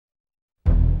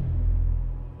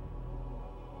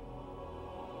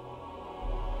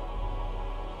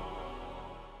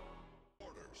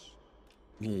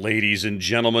Ladies and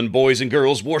gentlemen, boys and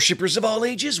girls, worshippers of all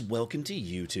ages, welcome to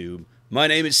YouTube. My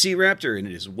name is SeaRaptor, and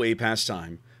it is way past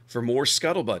time for more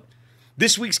Scuttlebutt.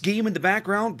 This week's game in the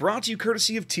background brought to you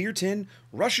courtesy of Tier 10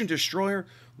 Russian destroyer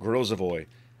Grozovoi.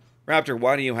 Raptor,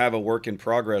 why do you have a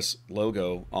work-in-progress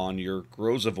logo on your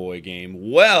Grozovoi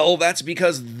game? Well, that's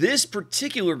because this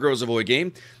particular Grozovoi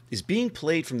game is being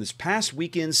played from this past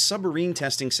weekend's submarine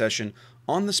testing session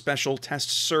on the special test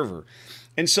server.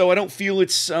 And so I don't feel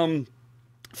it's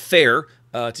fair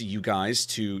to you guys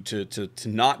to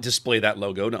not display that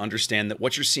logo, to understand that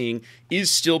what you're seeing is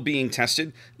still being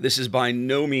tested. This is by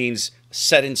no means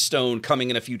set in stone, coming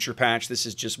in a future patch. This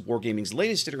is just Wargaming's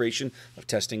latest iteration of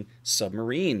testing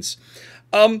submarines.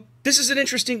 This is an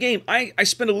interesting game. I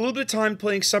spent a little bit of time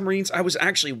playing submarines. I was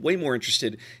actually way more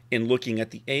interested in looking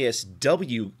at the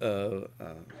ASW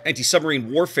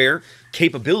anti-submarine warfare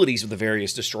capabilities of the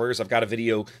various destroyers. I've got a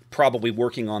video probably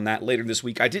working on that later this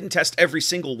week. I didn't test every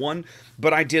single one,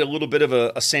 but I did a little bit of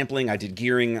a sampling. I did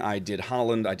Gearing, I did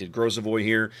Holland, I did Grozovoi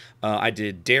here, I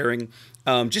did Daring.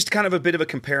 Just kind of a bit of a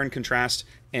compare and contrast,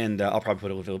 and I'll probably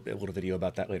put a little video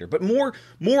about that later. But more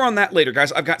on that later,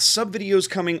 guys. I've got sub videos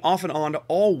coming off and on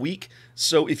all week,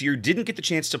 so if you didn't get the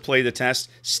chance to play the test,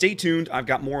 stay tuned. I've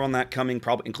got more on that coming,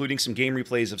 probably including some game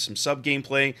replays of some sub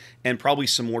gameplay, and probably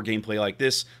some more gameplay like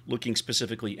this, looking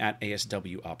specifically at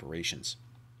ASW operations.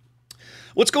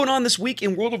 What's going on this week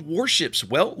in World of Warships?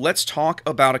 Well, let's talk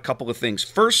about a couple of things.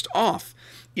 First off,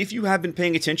 if you have been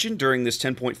paying attention during this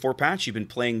 10.4 patch, you've been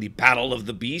playing the Battle of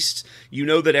the Beasts, you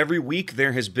know that every week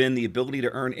there has been the ability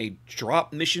to earn a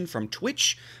drop mission from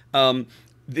Twitch. From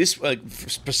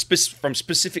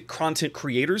specific content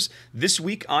creators. This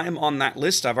week I am on that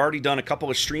list. I've already done a couple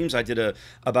of streams. I did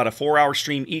about a 4-hour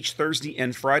stream each Thursday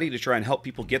and Friday to try and help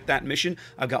people get that mission.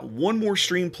 I've got one more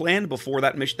stream planned before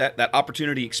that mission, that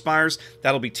opportunity expires.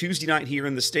 That'll be Tuesday night here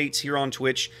in the States, here on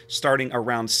Twitch, starting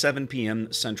around 7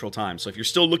 p.m. Central Time. So if you're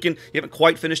still looking, you haven't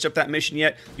quite finished up that mission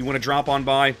yet, you want to drop on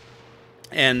by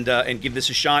and give this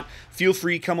a shot, feel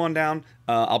free, come on down.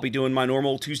 I'll be doing my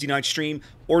normal Tuesday night stream.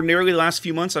 Ordinarily, the last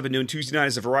few months, I've been doing Tuesday night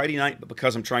as a variety night, but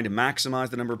because I'm trying to maximize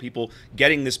the number of people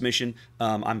getting this mission,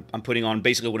 I'm putting on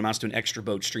basically what amounts to an extra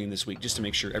boat stream this week, just to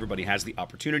make sure everybody has the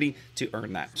opportunity to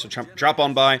earn that. So drop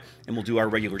on by, and we'll do our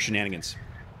regular shenanigans.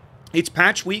 It's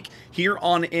patch week here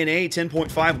on NA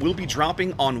 10.5. We'll be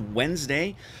dropping on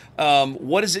Wednesday.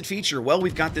 What does it feature? Well,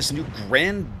 we've got this new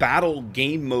Grand Battle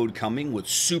game mode coming with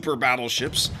super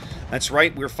battleships. That's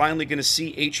right, we're finally going to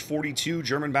see H-42,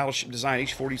 German battleship design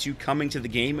H-42, coming to the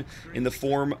game in the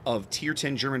form of Tier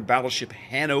 10 German battleship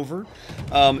Hanover.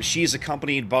 She is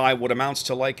accompanied by what amounts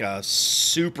to like a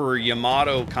super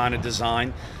Yamato kind of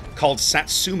design called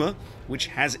Satsuma, which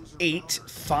has 8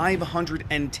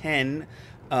 510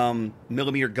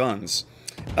 millimeter guns.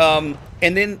 And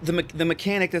then the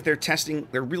mechanic that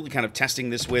they're really kind of testing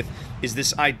this with, is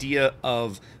this idea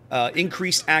of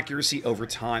increased accuracy over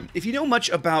time. If you know much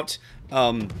about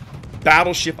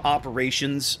battleship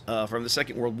operations from the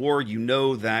Second World War, you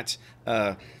know that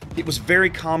it was very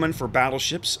common for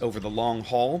battleships over the long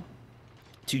haul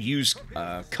to use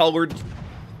colored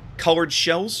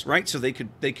shells, right? So they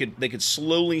could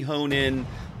slowly hone in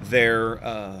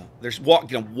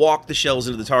walk the shells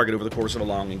into the target over the course of a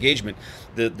long engagement.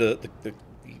 The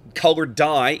colored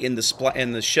dye in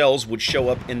the shells would show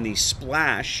up in the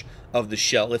splash of the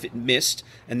shell if it missed,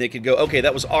 and they could go, okay,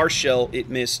 that was our shell, it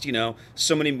missed, you know,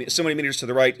 so many meters to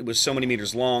the right, it was so many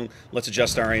meters long, let's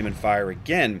adjust our aim and fire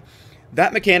again.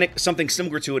 That mechanic, something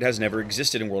similar to it, has never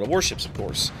existed in World of Warships, of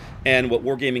course. And what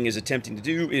Wargaming is attempting to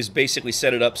do is basically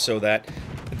set it up so that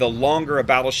the longer a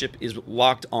battleship is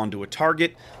locked onto a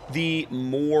target, the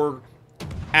more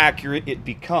accurate it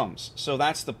becomes. So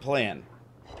that's the plan.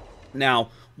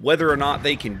 Now, whether or not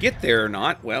they can get there or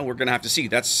not, well, we're going to have to see.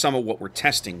 That's some of what we're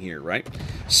testing here, right?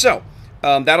 So,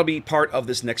 that'll be part of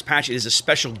this next patch. It is a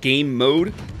special game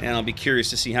mode, and I'll be curious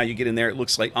to see how you get in there. It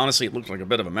looks like, honestly, it looks like a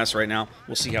bit of a mess right now.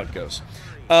 We'll see how it goes.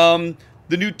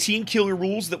 The new team killer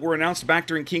rules that were announced back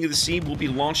during King of the Sea will be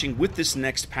launching with this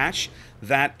next patch.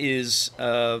 That is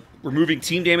removing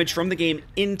team damage from the game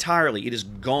entirely. It is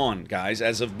gone, guys,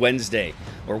 as of Wednesday,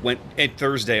 or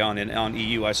Thursday on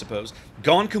EU, I suppose.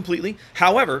 Gone completely.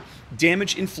 However,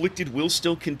 damage inflicted will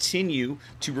still continue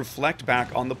to reflect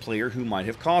back on the player who might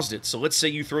have caused it. So let's say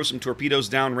you throw some torpedoes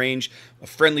downrange, a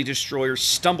friendly destroyer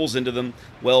stumbles into them.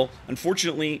 Well,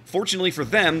 fortunately for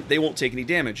them, they won't take any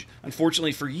damage.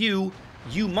 Unfortunately for you,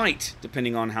 you might,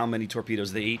 depending on how many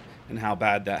torpedoes they eat and how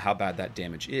bad that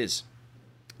damage is.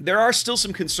 There are still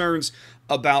some concerns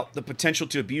about the potential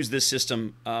to abuse this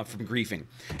system from griefing.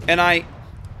 And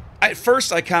at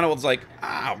first I kind of was like,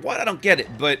 what? I don't get it.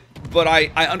 But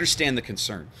I understand the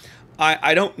concern.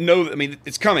 I don't know. I mean,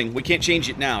 it's coming. We can't change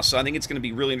it now. So I think it's going to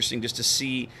be really interesting just to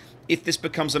see if this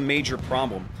becomes a major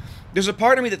problem. There's a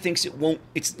part of me that thinks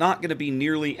it's not going to be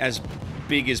nearly as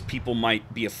big as people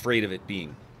might be afraid of it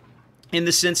being. In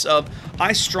the sense of,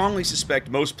 I strongly suspect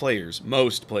most players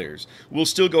will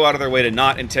still go out of their way to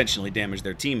not intentionally damage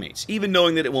their teammates, even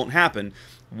knowing that it won't happen.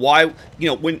 Why,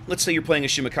 when, let's say you're playing a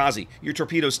Shimakaze, your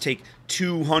torpedoes take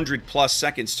 200 plus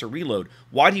seconds to reload.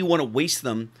 Why do you want to waste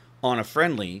them on a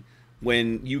friendly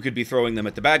when you could be throwing them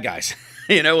at the bad guys?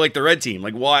 Like the red team.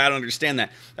 Like, why? I don't understand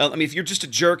that. I mean, if you're just a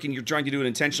jerk and you're trying to do it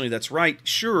intentionally, that's right,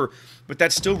 sure, but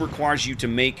that still requires you to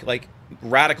make, like,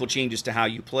 radical changes to how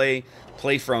you play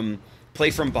from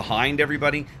behind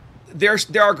everybody. There are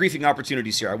griefing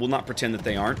opportunities here. I will not pretend that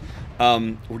they aren't.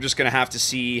 We're just going to have to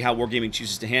see how Wargaming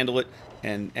chooses to handle it,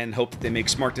 and hope that they make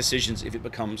smart decisions if it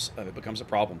becomes a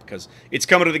problem, because it's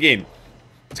coming to the game.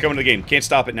 It's coming to the game. Can't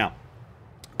stop it now.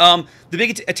 The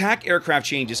big attack aircraft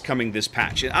change is coming this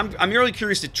patch, and I'm really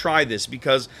curious to try this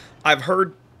because I've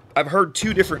heard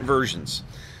two different versions.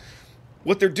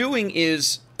 What they're doing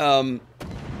is the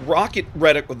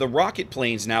rocket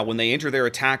planes now, when they enter their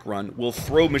attack run, will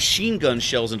throw machine gun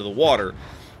shells into the water.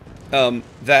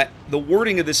 That the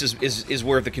wording of this is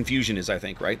where the confusion is, I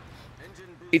think, right?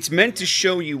 It's meant to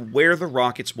show you where the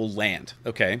rockets will land,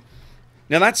 okay?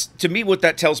 Now that's, to me, what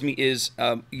that tells me is,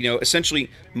 essentially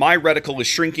my reticle is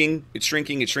shrinking, it's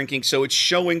shrinking, so it's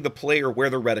showing the player where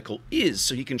the reticle is,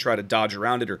 so he can try to dodge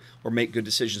around it or make good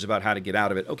decisions about how to get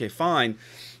out of it. Okay, fine.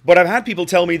 But I've had people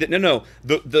tell me that, no,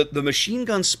 the machine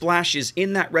gun splashes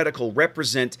in that reticle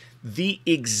represent the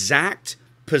exact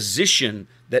position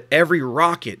that every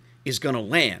rocket is going to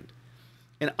land.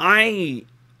 And I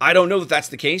don't know that that's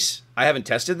the case. I haven't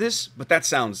tested this, but that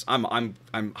sounds, I'm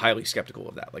highly skeptical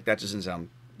of that. Like, that doesn't sound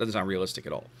realistic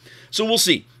at all. So we'll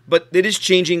see. But it is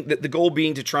changing. The goal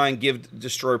being to try and give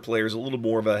destroyer players a little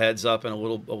more of a heads up and a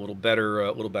little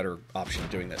better option of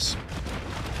doing this.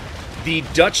 The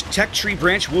Dutch tech tree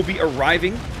branch will be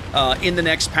arriving in the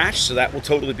next patch, so that will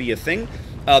totally be a thing.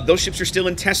 Those ships are still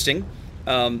in testing,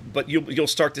 but you'll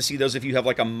start to see those if you have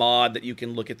like a mod that you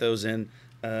can look at those in.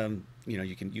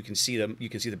 You can see them. You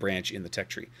can see the branch in the tech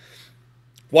tree.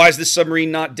 Why is this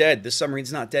submarine not dead? This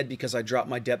submarine's not dead because I dropped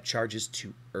my depth charges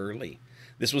too early.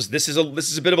 This is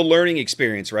a bit of a learning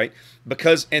experience, right?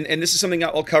 Because and this is something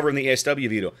I'll cover in the ASW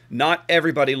video. Not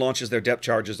everybody launches their depth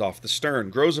charges off the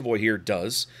stern. Grozovoi here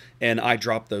does, and I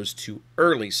dropped those too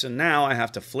early. So now I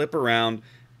have to flip around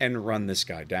and run this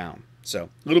guy down. So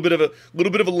a little bit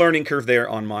of a learning curve there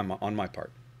on my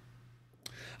part.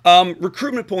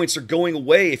 Recruitment points are going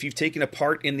away if you've taken a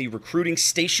part in the recruiting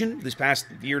station this past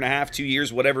year and a half, 2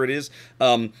 years, whatever it is.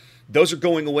 Those are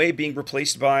going away, being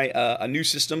replaced by a new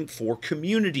system for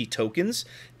community tokens.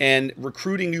 And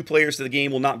recruiting new players to the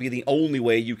game will not be the only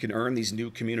way you can earn these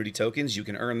new community tokens. You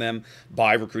can earn them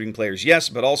by recruiting players, yes,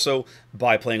 but also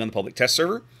by playing on the public test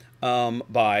server.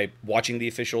 By watching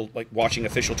watching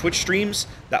official Twitch streams.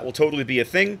 That will totally be a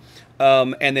thing.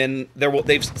 And then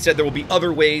they've said there will be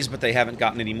other ways, but they haven't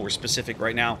gotten any more specific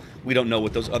right now. We don't know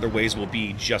what those other ways will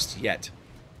be just yet.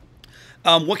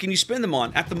 What can you spend them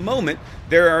on? At the moment,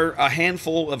 there are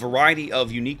a variety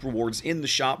of unique rewards in the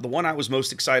shop. The one I was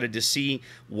most excited to see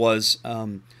was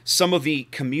some of the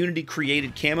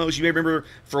community-created camos. You may remember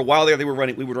for a while there we were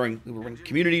running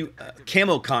community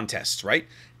camo contests, right?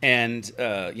 And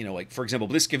like for example,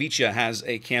 Bliskovica has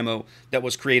a camo that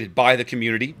was created by the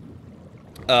community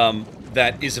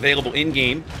that is available in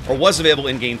game, or was available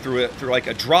in game through like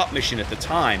a drop mission at the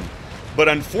time. But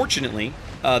unfortunately,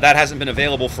 that hasn't been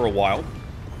available for a while.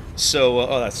 So,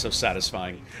 oh, that's so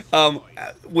satisfying. So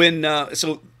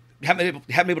haven't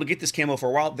been able to get this camo for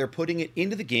a while. They're putting it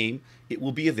into the game. It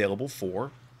will be available for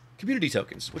community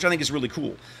tokens, which I think is really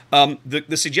cool.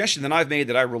 The suggestion that I've made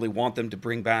that I really want them to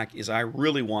bring back is I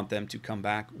really want them to come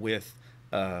back with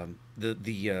when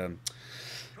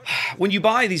you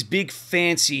buy these big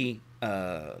fancy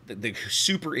the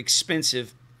super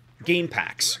expensive game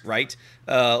packs, right?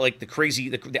 Like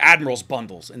the Admiral's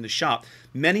bundles in the shop.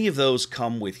 Many of those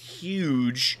come with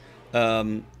huge, they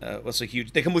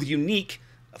come with unique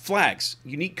flags,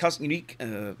 unique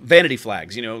vanity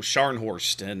flags,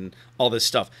 Scharnhorst and all this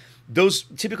stuff. Those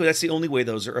typically, that's the only way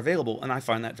those are available, and I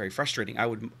find that very frustrating. I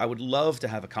would love to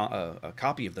have a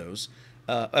copy of those,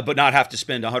 but not have to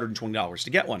spend $120 to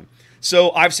get one.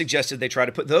 So I've suggested they try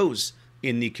to put those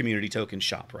in the community token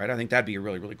shop, right? I think that'd be a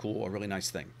really, really cool, a really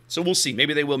nice thing. So we'll see.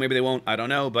 Maybe they will, maybe they won't. I don't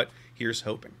know, but here's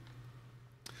hoping.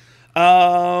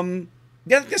 Yeah,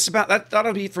 I guess about that.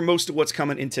 That'll be for most of what's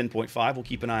coming in 10.5. We'll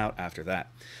keep an eye out after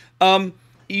that.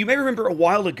 you may remember a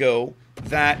while ago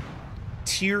that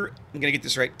I'm going to get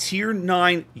this right, Tier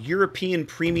 9 European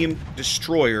Premium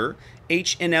Destroyer,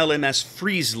 HNLMS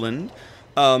Friesland,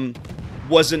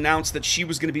 was announced that she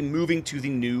was going to be moving to the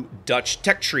new Dutch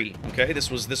tech tree. Okay,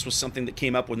 this was something that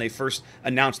came up when they first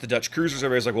announced the Dutch cruisers.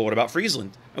 Everybody's like, well, what about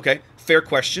Friesland? Okay, fair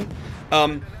question.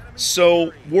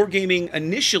 So Wargaming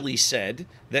initially said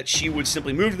that she would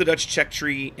simply move to the Dutch tech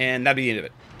tree and that'd be the end of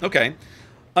it. Okay.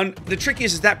 The trick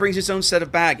is that brings its own set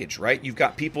of baggage, right? You've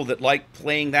got people that like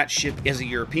playing that ship as a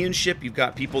European ship. You've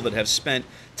got people that have spent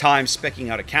time specking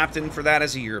out a captain for that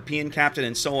as a European captain,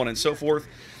 and so on and so forth.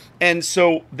 And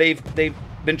so they've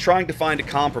been trying to find a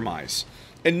compromise.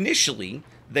 Initially,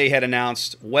 they had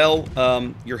announced, well,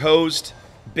 you're hosed.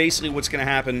 Basically, what's going to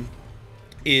happen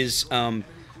is the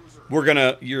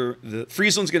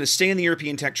Friesland's going to stay in the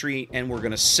European tech tree, and we're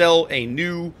going to sell a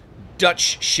new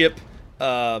Dutch ship.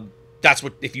 That's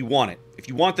what, if you want it. If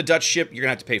you want the Dutch ship, you're going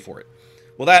to have to pay for it.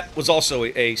 Well, that was also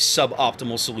a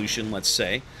suboptimal solution, let's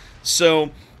say. So,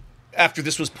 after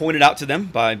this was pointed out to them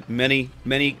by many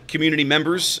community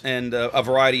members and a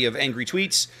variety of angry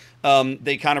tweets,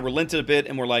 they kind of relented a bit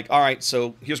and were like, all right,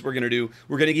 so here's what we're going to do.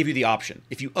 We're going to give you the option.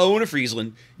 If you own a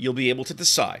Friesland, you'll be able to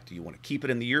decide. Do you want to keep it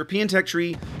in the European tech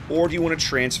tree, or do you want to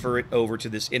transfer it over to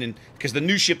this because the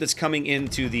new ship that's coming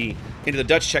into the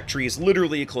Dutch tech tree is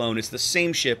literally a clone. It's the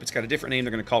same ship. It's got a different name.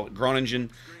 They're going to call it Groningen,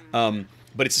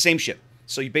 but it's the same ship.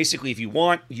 So you basically, if you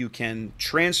want, you can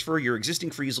transfer your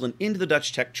existing Friesland into the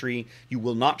Dutch tech tree. You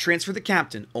will not transfer the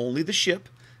captain, only the ship,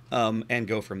 and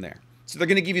go from there. So they're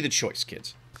going to give you the choice,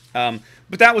 kids. But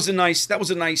that was a nice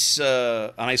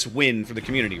win for the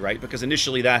community, right? Because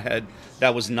initially that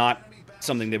was not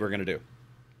something they were going to do.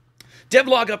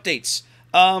 Devlog updates.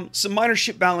 Some minor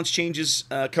ship balance changes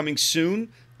coming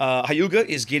soon. Hyuga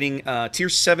is getting Tier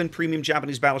 7 premium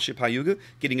Japanese battleship Hyuga,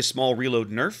 getting a small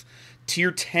reload nerf.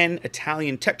 Tier 10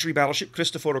 Italian tech tree battleship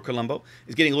Cristoforo Colombo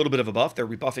is getting a little bit of a buff. They're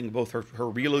rebuffing both her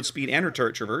reload speed and her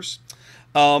turret traverse.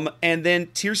 And then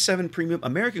Tier 7 premium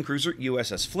American cruiser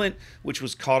USS Flint, which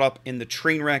was caught up in the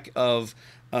train wreck of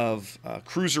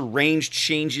cruiser range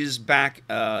changes back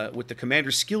with the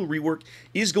commander skill rework,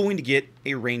 is going to get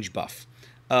a range buff.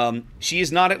 She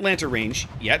is not Atlanta range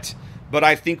yet, but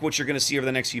I think what you're going to see over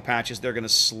the next few patches, they're going to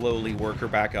slowly work her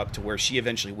back up to where she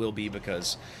eventually will be,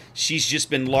 because she's just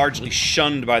been largely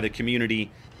shunned by the community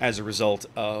as a result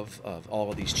of all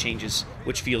of these changes,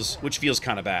 which feels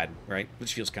kind of bad, right?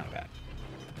 Which feels kind of bad.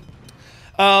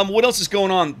 What else is going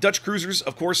on? Dutch cruisers,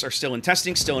 of course, are still in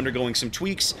testing, still undergoing some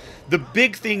tweaks. The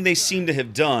big thing they seem to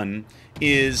have done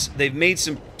is they've made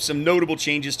some notable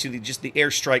changes to just the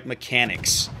airstrike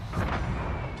mechanics.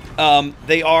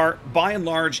 They are, by and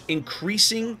large,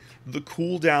 increasing the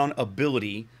cooldown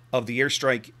ability of the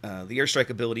airstrike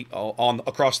ability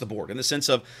across the board, in the sense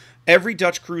of every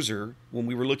Dutch cruiser, when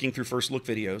we were looking through first look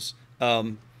videos,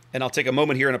 and I'll take a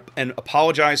moment here and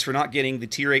apologize for not getting the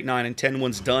Tier 8, 9, and 10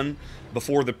 ones done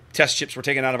before the test ships were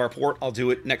taken out of our port. I'll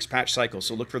do it next patch cycle,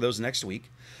 so look for those next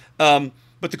week. But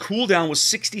the cooldown was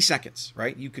 60 seconds,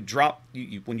 right? You could drop,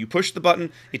 when you pushed the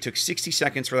button, it took 60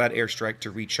 seconds for that airstrike to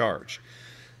recharge.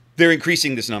 They're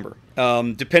increasing this number.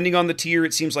 Depending on the tier,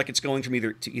 it seems like it's going from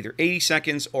either 80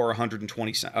 seconds or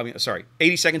 120 seconds.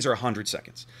 80 seconds or 100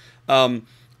 seconds.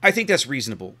 I think that's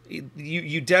reasonable.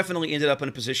 You definitely ended up in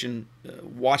a position,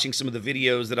 watching some of the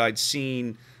videos that I'd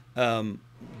seen, the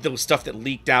stuff that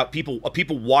leaked out, people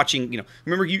watching,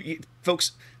 remember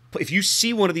folks, if you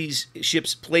see one of these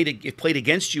ships played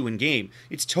against you in game,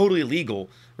 it's totally illegal,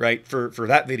 right, for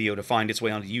that video to find its way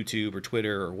onto YouTube or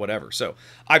Twitter or whatever. So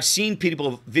I've seen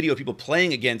video people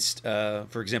playing against,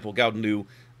 for example, Gaudenu,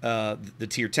 the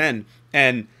Tier 10,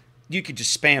 and you could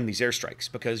just spam these airstrikes,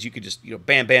 because you could just,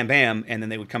 bam, bam, bam, and then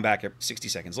they would come back 60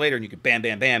 seconds later, and you could bam,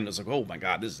 bam, bam, and it was like, oh my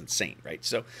god, this is insane, right?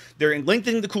 So they're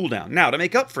lengthening the cooldown. Now, to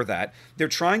make up for that, they're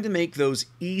trying to make those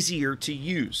easier to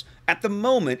use. At the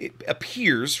moment, it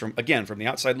appears, from the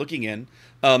outside looking in,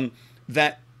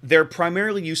 that they're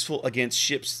primarily useful against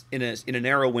ships in a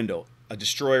narrow window. A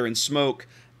destroyer in smoke,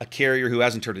 a carrier who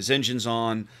hasn't turned his engines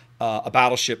on, a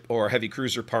battleship or a heavy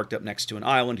cruiser parked up next to an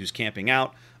island who's camping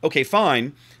out. Okay,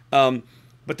 fine.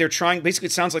 But they're trying, basically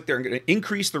it sounds like they're going to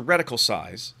increase the reticle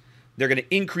size. They're going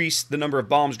to increase the number of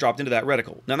bombs dropped into that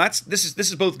reticle. Now this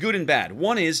is both good and bad.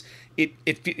 One is,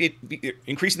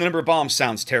 increasing the number of bombs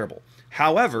sounds terrible.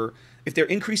 However, if they're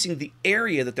increasing the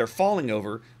area that they're falling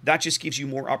over, that just gives you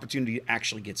more opportunity to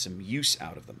actually get some use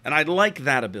out of them. And I like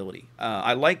that ability.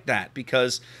 I like that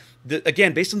because,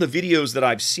 again, based on the videos that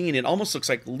I've seen, it almost looks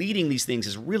like leading these things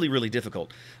is really, really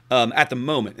difficult at the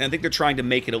moment. And I think they're trying to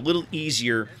make it a little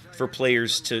easier for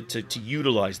players to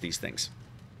utilize these things.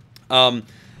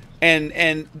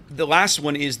 And the last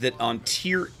one is that on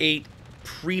Tier 8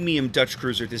 premium Dutch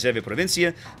cruiser Grozovoi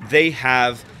Provincia, they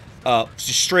have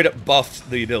just straight up buffed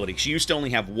the ability. She used to only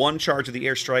have one charge of the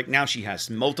airstrike. Now she has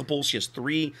multiple. She has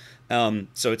 3.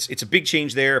 So it's a big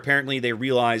change there. Apparently they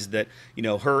realized that, you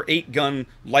know, her 8-gun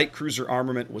light cruiser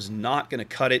armament was not going to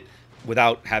cut it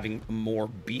without having more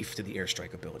beef to the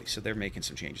airstrike ability. So they're making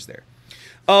some changes there.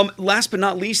 Last but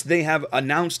not least, they have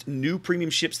announced new premium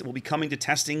ships that will be coming to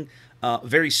testing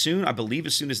very soon. I believe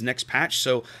as soon as next patch.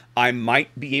 So I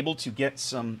might be able to get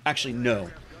some... Actually,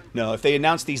 no. No, if they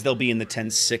announce these, they'll be in the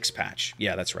 10.6 patch.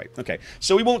 Yeah, that's right. Okay,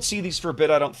 so we won't see these for a bit,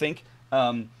 I don't think.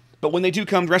 But when they do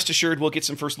come, rest assured, we'll get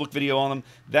some first look video on them.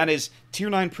 That is Tier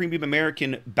 9 Premium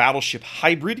American Battleship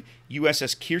Hybrid,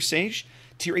 USS Kearsarge,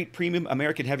 Tier 8 Premium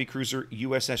American Heavy Cruiser,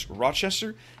 USS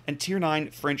Rochester, and Tier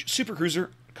 9 French Supercruiser,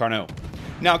 Carnot.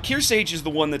 Now, Kearsarge is the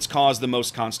one that's caused the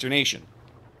most consternation,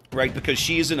 right? Because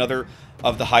she is another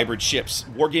of the hybrid ships.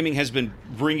 Wargaming has been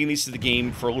bringing these to the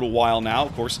game for a little while now.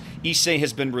 Of course, Issei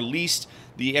has been released.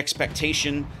 The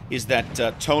expectation is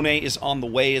that Tone is on the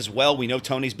way as well. We know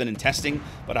Tone's been in testing,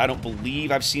 but I don't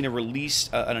believe I've seen a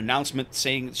release, an announcement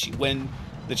saying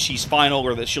that she's final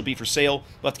or that she'll be for sale.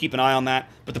 We'll have to keep an eye on that.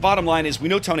 But the bottom line is we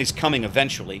know Tone's coming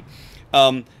eventually.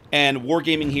 And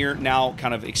Wargaming here now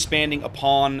kind of expanding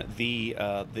upon the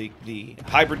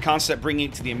hybrid concept, bringing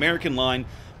it to the American line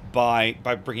by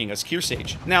bringing us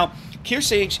Kearsarge. Now,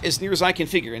 Kearsarge, as near as I can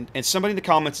figure, and somebody in the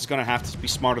comments is going to have to be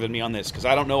smarter than me on this because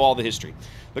I don't know all the history,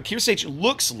 but Kearsarge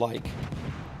looks like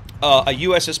a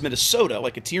USS Minnesota,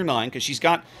 like a Tier 9, because she's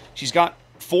got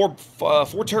four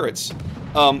turrets.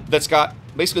 That's got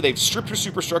basically they've stripped her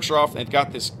superstructure off and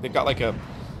they've got like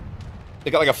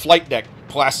a flight deck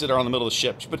plastered around the middle of the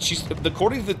ship. But she's,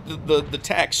 according to the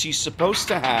text, she's supposed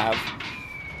to have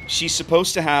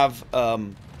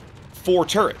 4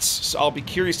 turrets. So I'll be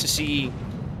curious to see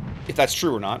if that's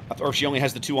true or not, or if she only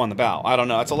has the 2 on the bow. I don't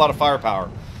know. That's a lot of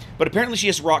firepower. But apparently she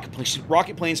has rocket planes.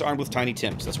 Rocket planes armed with tiny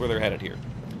Tims. That's where they're headed here.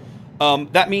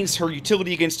 That means her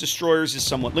utility against destroyers is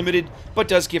somewhat limited, but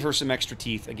does give her some extra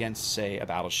teeth against, say, a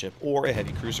battleship or a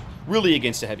heavy cruiser. Really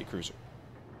against a heavy cruiser.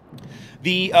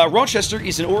 The Rochester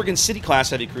is an Oregon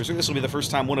City-class heavy cruiser. This will be the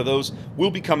first time one of those will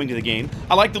be coming to the game.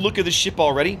 I like the look of this ship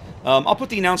already. I'll put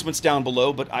the announcements down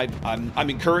below, but I'm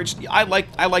encouraged. I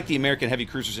like the American heavy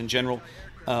cruisers in general.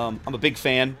 I'm a big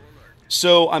fan,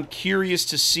 so I'm curious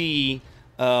to see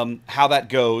how that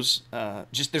goes.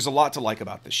 Just there's a lot to like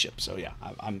about this ship, so yeah,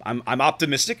 I'm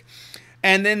optimistic.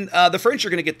 And then the French are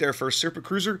going to get their first super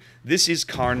cruiser. This is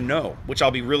Carnot, which I'll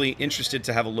be really interested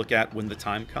to have a look at when the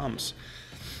time comes.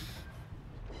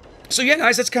 So yeah,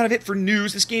 guys, that's kind of it for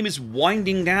news. This game is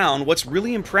winding down. What's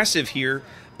really impressive here,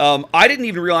 I didn't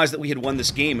even realize that we had won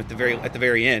this game at the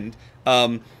very end.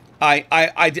 I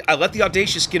let the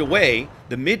Audacious get away.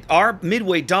 Our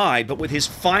Midway died, but with his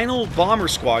final bomber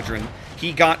squadron,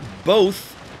 he got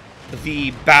both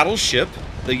the battleship,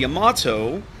 the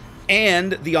Yamato,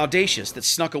 and the Audacious that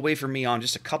snuck away from me on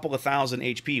just a couple of thousand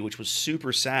HP, which was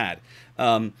super sad.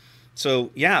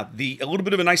 So yeah, a little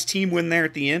bit of a nice team win there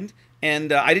at the end.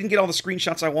 And I didn't get all the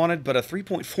screenshots I wanted, but a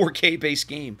 3.4K base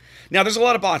game. Now, there's a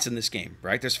lot of bots in this game,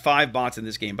 right? There's 5 bots in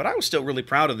this game, but I was still really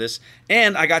proud of this.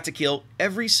 And I got to kill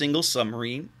every single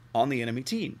submarine on the enemy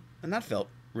team. And that felt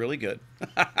really good.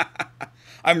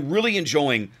 I'm really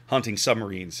enjoying hunting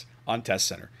submarines on Test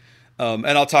Center. And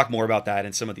I'll talk more about that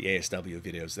in some of the ASW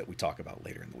videos that we talk about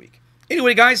later in the week.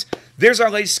 Anyway, guys, there's our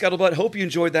latest Scuttlebutt. Hope you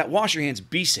enjoyed that. Wash your hands,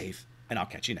 be safe, and I'll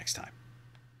catch you next time.